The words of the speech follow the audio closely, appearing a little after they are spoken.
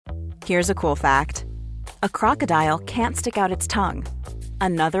Here's a cool fact. A crocodile can't stick out its tongue.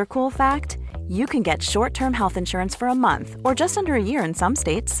 Another cool fact, you can get short-term health insurance for a month or just under a year in some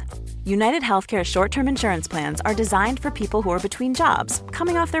states. United Healthcare short-term insurance plans are designed for people who are between jobs,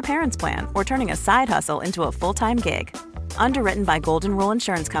 coming off their parents' plan, or turning a side hustle into a full-time gig. Underwritten by Golden Rule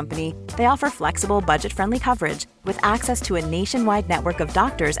Insurance Company, they offer flexible, budget-friendly coverage with access to a nationwide network of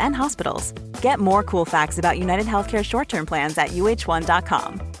doctors and hospitals. Get more cool facts about United Healthcare short-term plans at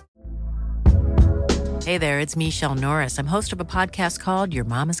uh1.com. Hey there, it's Michelle Norris. I'm host of a podcast called Your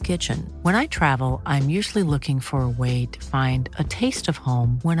Mama's Kitchen. When I travel, I'm usually looking for a way to find a taste of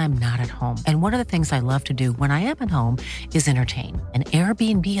home when I'm not at home. And one of the things I love to do when I am at home is entertain. And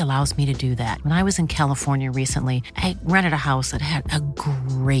Airbnb allows me to do that. When I was in California recently, I rented a house that had a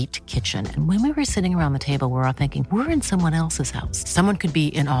great kitchen. And when we were sitting around the table, we were all thinking, we're in someone else's house. Someone could be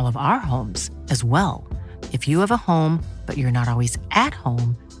in all of our homes as well. If you have a home, but you're not always at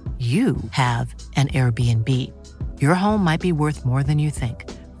home, you have an Airbnb. Your home might be worth more than you think.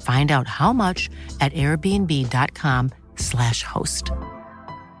 Find out how much at airbnb.com/host.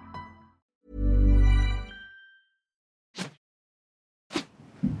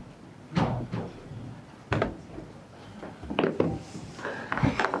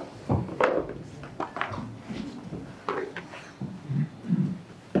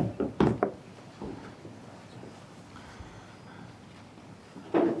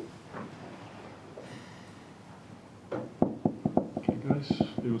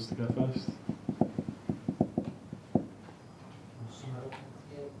 Who wants to go first?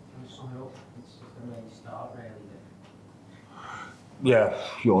 Yeah,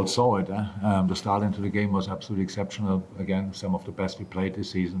 you all saw it. The start into the game was absolutely exceptional. Again, some of the best we played this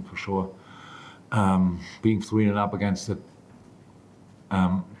season for sure. Being 3-0 up against a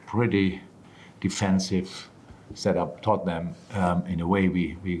pretty defensive setup Tottenham, in a way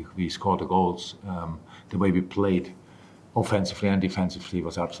we scored the goals. The way we played offensively and defensively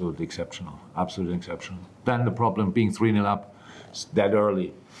was absolutely exceptional. Absolutely exceptional. Then the problem being 3-0 up that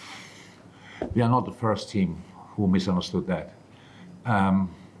early. We are not the first team who misunderstood that.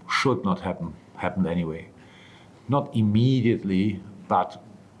 Should not happened anyway. Not immediately, but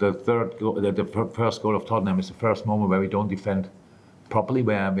the first goal of Tottenham is the first moment where we don't defend properly,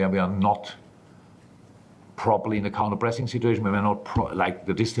 where we are not properly in the counter-pressing situation, where we're not like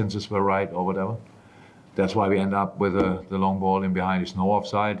the distances were right or whatever. That's why we end up with the long ball in behind. It's no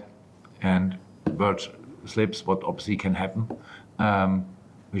offside, and Bird slips, what obviously can happen.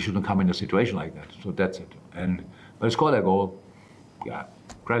 We shouldn't come in a situation like that. So that's it. But they scored their goal. Yeah,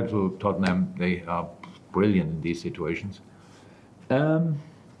 credit to Tottenham. They are brilliant in these situations.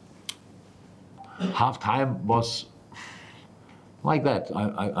 Half-time was like that.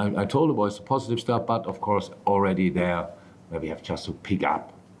 I told the boys the positive stuff, but of course already there where we have just to pick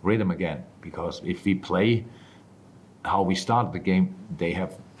up rhythm again, because if we play how we started the game, they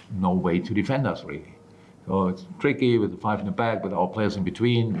have no way to defend us really. So it's tricky with the five in the back, with our players in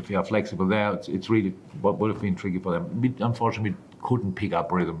between. If we are flexible there, it's really what would have been tricky for them. Unfortunately, we couldn't pick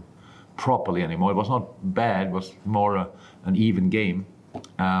up rhythm properly anymore. It was not bad, it was more an even game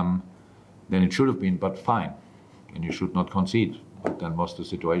than it should have been, but fine. And you should not concede. But then was the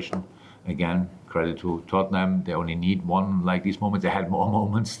situation. Again, credit to Tottenham. They only need one like these moments. They had more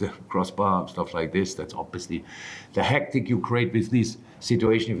moments, the crossbar, stuff like this. That's obviously the hectic you create with these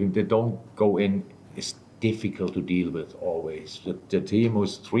situations. If they don't go in, it's difficult to deal with always. The team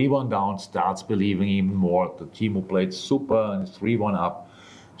who's 3-1 down starts believing even more. The team who played super and is 3-1 up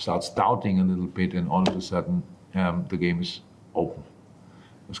starts doubting a little bit, and all of a sudden the game is open.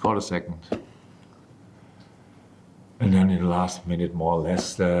 We scored a second. And then in the last minute, more or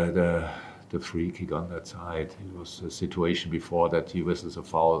less, the free kick on that side. It was a situation before that he whistles a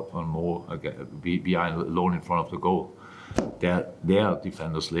foul on Mo behind, alone in front of the goal. Their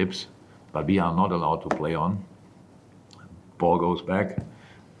defender slips, but we are not allowed to play on. Ball goes back.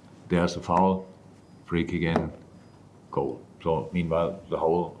 There's a foul. Free kick in. Goal. So meanwhile,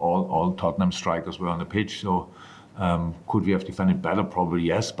 all Tottenham strikers were on the pitch. So could we have defended better? Probably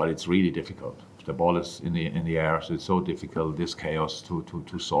yes, but it's really difficult. The ball is in the air, so it's so difficult, this chaos, to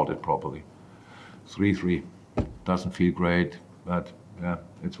sort it properly. 3-3 doesn't feel great, but yeah,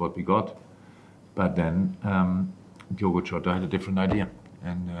 it's what we got. But then Diogo Jota had a different idea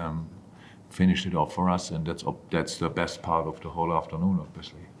and finished it off for us, and that's the best part of the whole afternoon,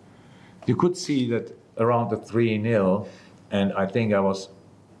 obviously. You could see that around the 3-0, and I think I was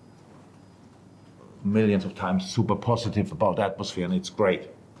millions of times super positive about the atmosphere, and it's great.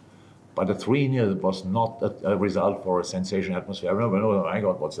 But the 3-0 was not a result for a sensational atmosphere. I remember, oh my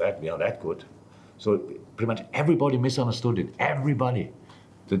God, what's that? We are that good. So pretty much everybody misunderstood it. Everybody.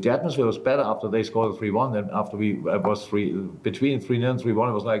 The atmosphere was better after they scored 3-1 than after was between 3-0 and 3-1.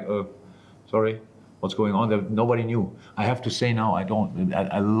 It was like, sorry, what's going on? Nobody knew. I have to say now, I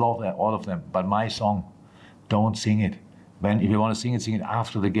love all of them, but my song, don't sing it. If you want to sing it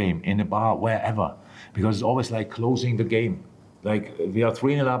after the game, in a bar, wherever, because it's always like closing the game. Like we are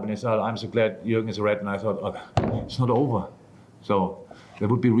 3-0 up, and they said, "I'm so glad Jurgen is red," and I thought, okay, it's not over. So that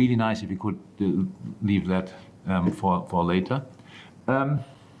would be really nice if you could leave that for later.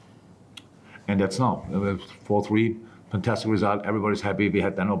 And that's now 4-3, fantastic result. Everybody's happy. We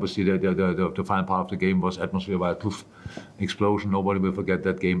had then obviously the final part of the game was atmosphere by a poof explosion. Nobody will forget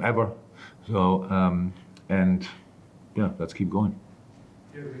that game ever. So and yeah, let's keep going.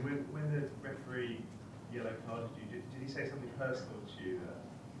 Jurgen, when the referee yellow carded you, did he say something personal to you?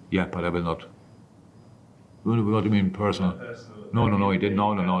 Yeah, but I will not. What do you mean personal? No, he didn't.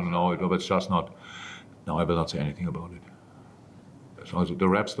 No. It was just not. No, I will not say anything about it. So the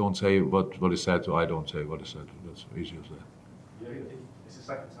reps don't say what is said, so I don't say what is said. That's easy as that. Yeah, it's the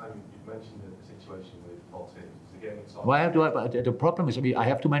second time you've mentioned the situation with politics. Well, the problem is, I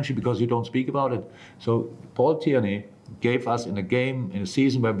have to mention because you don't speak about it. So Paul Tierney gave us in a game, in a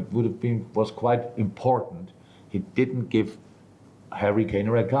season where it was quite important, he didn't give Harry Kane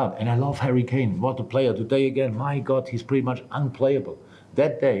a red card. And I love Harry Kane. What a player. Today again, my God, he's pretty much unplayable.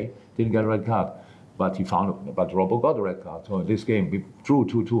 That day, didn't get a red card. But Robbo got a red card. So in this game, we drew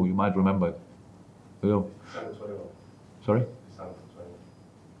 2-2. You might remember it. December 21. Sorry? December 21.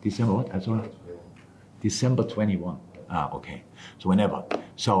 December what? Sorry? December 21. Okay. So whenever.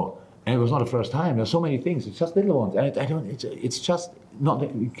 So, and it was not the first time. There's so many things. It's just little ones. And it's just not.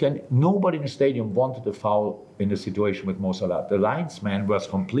 Nobody in the stadium wanted a foul in the situation with Mo Salah. The linesman was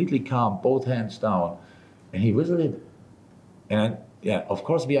completely calm, both hands down, and he whistled it. And yeah, of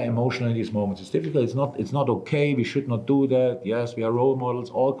course we are emotional in these moments. It's difficult. It's not okay. We should not do that. Yes, we are role models,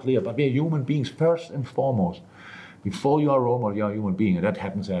 all clear. But we are human beings first and foremost. Before you are a role model, you are a human being, and that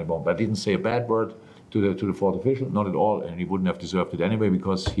happens in a moment. But I didn't say a bad word to the fourth official, not at all, and he wouldn't have deserved it anyway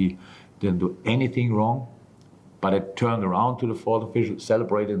because he didn't do anything wrong. But I turned around to the fourth official,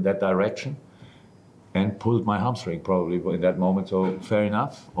 celebrated in that direction, and pulled my hamstring probably in that moment. So fair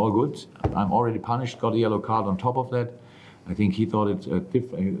enough, all good. I'm already punished, got a yellow card on top of that. I think he thought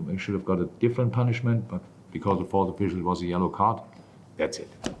I should have got a different punishment, but because the fourth official was a yellow card, that's it.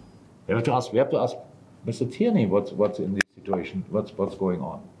 We have to ask Mr. Tierney what's in this situation, what's going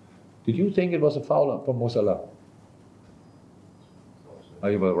on. Did you think it was a foul from Mo Salah? Oh,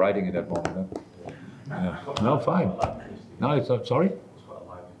 you were writing in that moment, huh? Yeah. No, fine. No, it's not, sorry?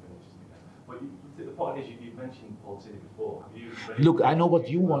 The point is, you mentioned Paul Tierney before. Look, I know what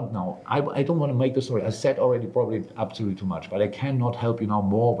you want now. I don't want to make the story. I said already probably absolutely too much, but I cannot help you now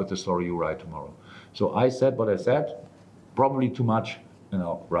more with the story you write tomorrow. So I said what I said, probably too much,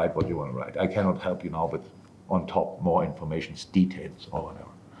 write what you want to write. I cannot help you now with, on top, more information, details, or whatever.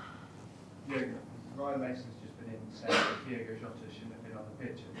 Yeah, Ryan Mason's just been in saying that Diego Jota shouldn't have been on the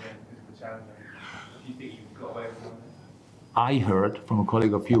pitch at the end because of the challenge. Do you think you got away with that? I heard from a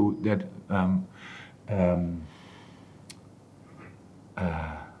colleague of you that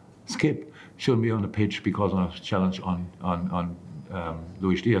Skip shouldn't be on the pitch because of a challenge on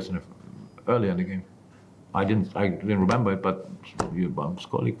Luis Diaz earlier in the game. I didn't remember it, but a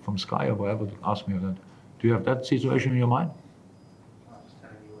colleague from Sky or wherever asked me that. Do you have that situation in your mind? I'm just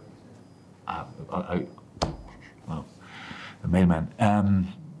telling you what he said. Well, the mailman.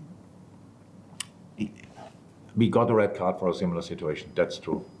 We got a red card for a similar situation. That's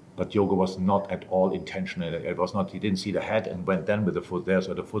true. But Diogo was not at all intentional. It was not. He didn't see the head and went then with the foot there,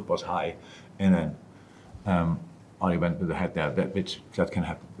 so the foot was high, and then he went with the head there. That can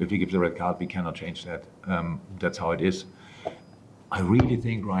happen. If he gives a red card, we cannot change that. That's how it is. I really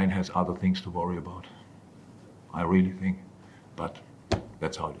think Ryan has other things to worry about. I really think, but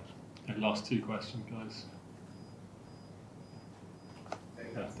that's how it is. Okay, last two questions, guys.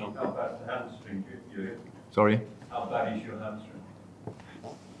 Yeah, Tom. How bad the hamstring, Jurgen? Sorry? How bad is your hamstring?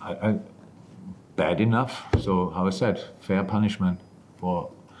 Bad enough. So, how I said, fair punishment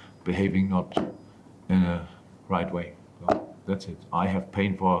for behaving not in a right way. So that's it. I have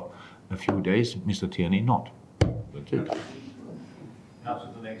pain for a few days, Mr. Tierney not. That's it.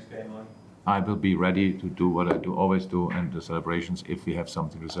 How's the next game like? I will be ready to do what I always do, and the celebrations, if we have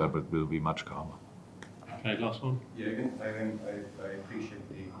something to celebrate, will be much calmer. Okay, last one. Jurgen, I appreciate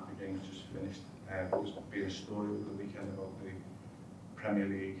the game's just finished. There's been a story over the weekend about the Premier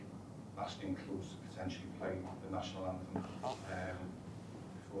League asking clubs to potentially play the national anthem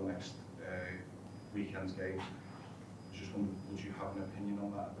before next weekend's game. I just wondered, would you have an opinion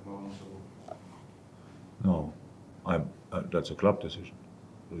on that at the moment? Or? No, that's a club decision.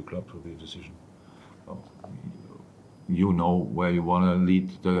 for the club to be a decision. So, you know where you want to lead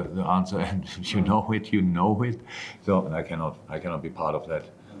the answer, and if you know it, you know it. So and I cannot be part of that.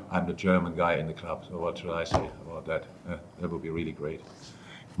 I'm the German guy in the club, so what should I say about that? That would be really great.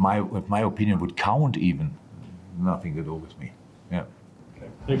 If my opinion would count even, nothing to do with me. Yeah. Okay.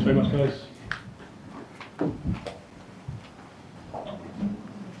 Thanks very much, guys.